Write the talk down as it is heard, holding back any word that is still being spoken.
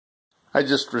I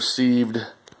just received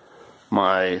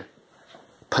my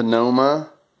Ponoma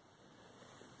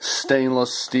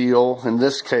stainless steel. In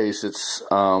this case, it's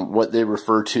what they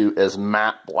refer to as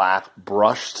matte black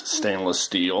brushed stainless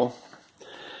steel.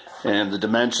 And the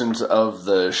dimensions of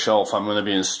the shelf I'm going to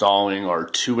be installing are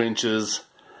 2 inches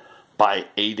by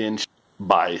 8 inches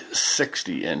by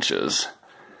 60 inches.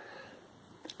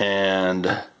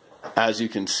 And as you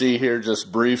can see here,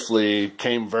 just briefly,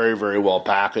 came very, very well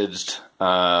packaged.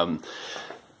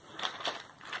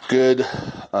 Good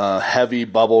heavy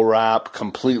bubble wrap,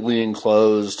 completely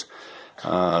enclosed,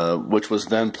 which was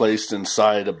then placed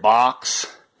inside a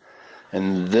box.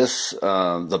 And this,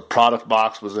 the product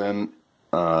box was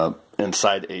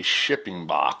inside a shipping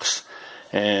box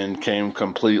and came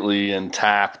completely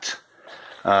intact,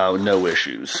 no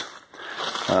issues.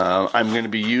 I'm going to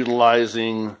be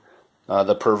utilizing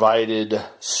the provided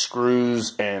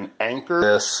screws and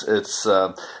anchors.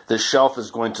 This shelf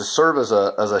is going to serve as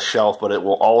a shelf, but it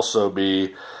will also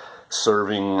be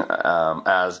serving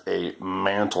as a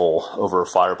mantle over a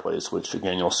fireplace, which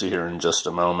again you'll see here in just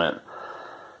a moment.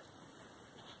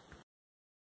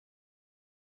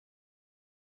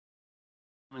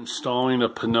 I'm installing a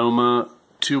Ponoma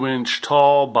 2-inch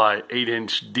tall by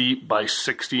 8-inch deep by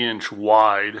 60-inch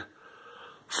wide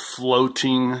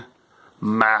floating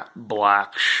matte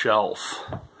black shelf.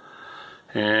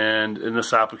 And in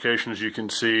this application, as you can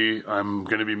see, I'm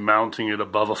going to be mounting it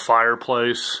above a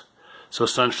fireplace. So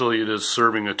essentially it is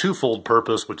serving a twofold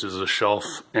purpose, which is a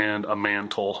shelf and a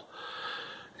mantle.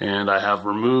 And I have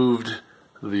removed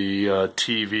the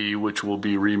TV, which will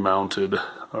be remounted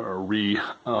or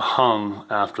rehung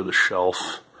after the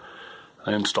shelf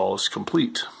install is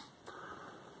complete.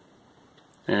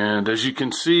 And as you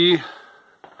can see,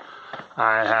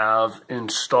 I have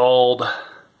installed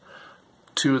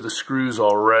 2 of the screws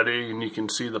already, and you can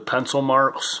see the pencil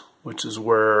marks, which is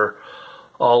where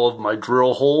all of my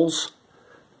drill holes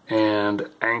and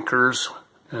anchors,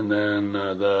 and then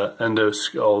the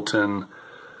endoskeleton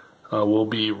will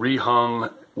be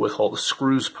rehung with all the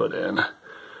screws put in.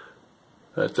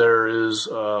 That there is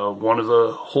one of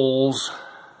the holes,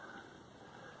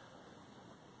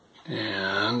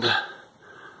 and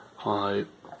I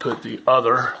put the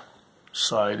other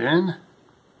side in,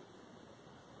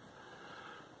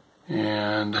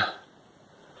 and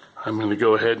I'm going to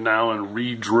go ahead now and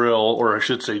re-drill, or I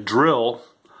should say drill,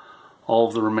 all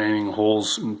of the remaining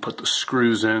holes and put the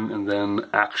screws in, and then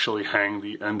actually hang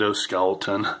the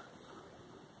endoskeleton.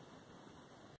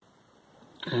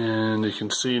 And you can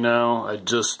see now I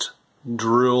just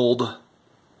drilled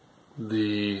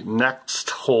the next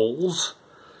holes,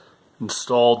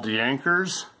 installed the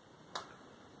anchors,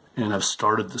 and I've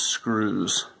started the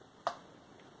screws.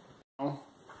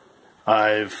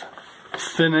 I've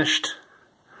finished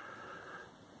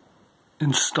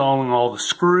installing all the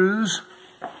screws.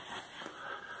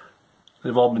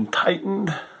 They've all been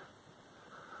tightened,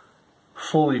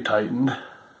 fully tightened.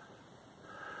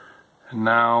 And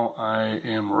now I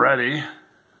am ready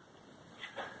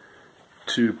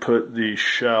to put the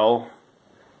shell,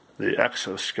 the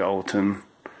exoskeleton,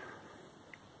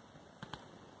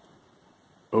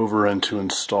 over and to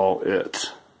install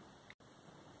it.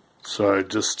 So I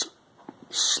just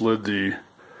slid the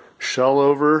shell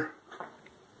over,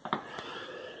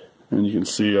 and you can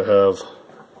see I have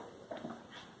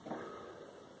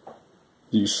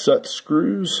these set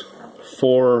screws,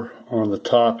 4 on the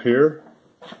top here,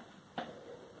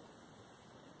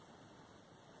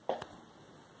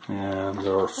 and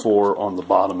there are 4 on the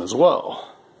bottom as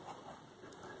well.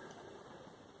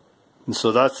 And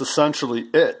so that's essentially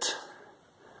it.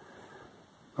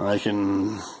 I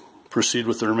can proceed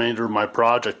with the remainder of my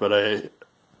project, but I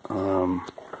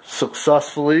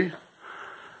successfully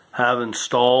have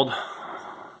installed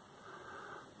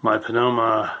my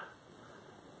Ponoma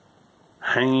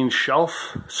hanging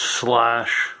shelf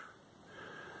slash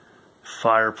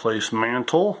fireplace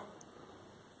mantle,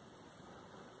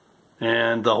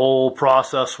 and the whole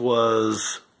process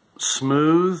was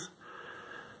smooth.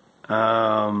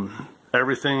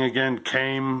 Everything again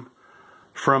came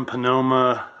from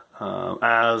Ponoma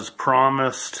as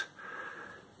promised,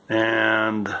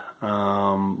 and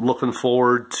looking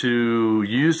forward to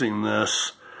using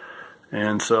this.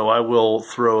 And so I will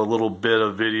throw a little bit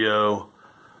of video,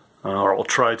 or I'll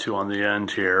try to on the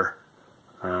end here,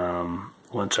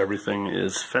 once everything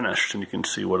is finished, and you can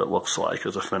see what it looks like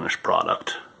as a finished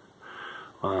product.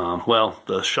 Well,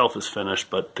 the shelf is finished,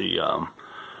 but the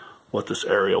what this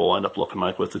area will end up looking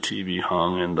like with the TV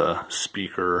hung and the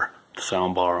speaker, the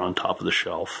sound bar on top of the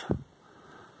shelf.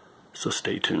 So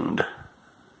stay tuned.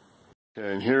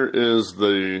 Okay, and here is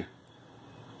the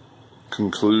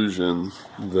conclusion,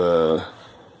 you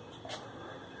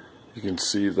can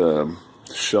see the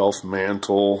shelf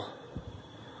mantle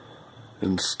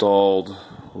installed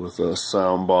with a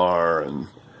sound bar and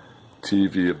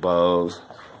TV above.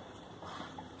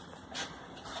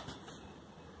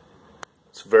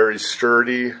 It's very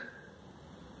sturdy,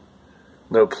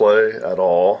 no play at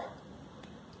all.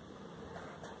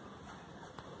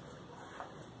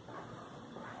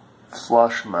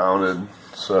 Flush mounted,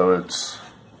 so it's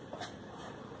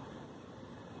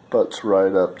butts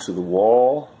right up to the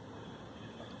wall.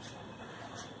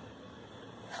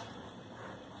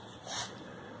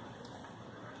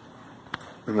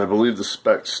 And I believe the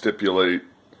specs stipulate,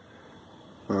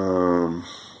 I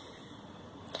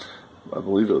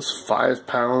believe it was 5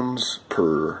 pounds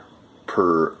per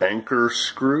anchor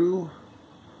screw.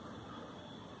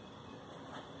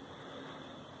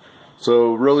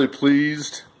 So really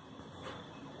pleased,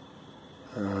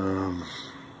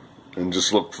 and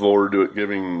just look forward to it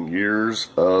giving years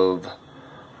of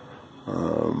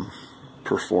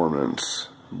performance,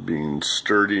 being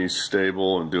sturdy,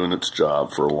 stable, and doing its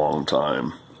job for a long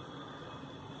time.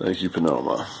 Thank you,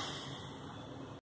 Ponoma.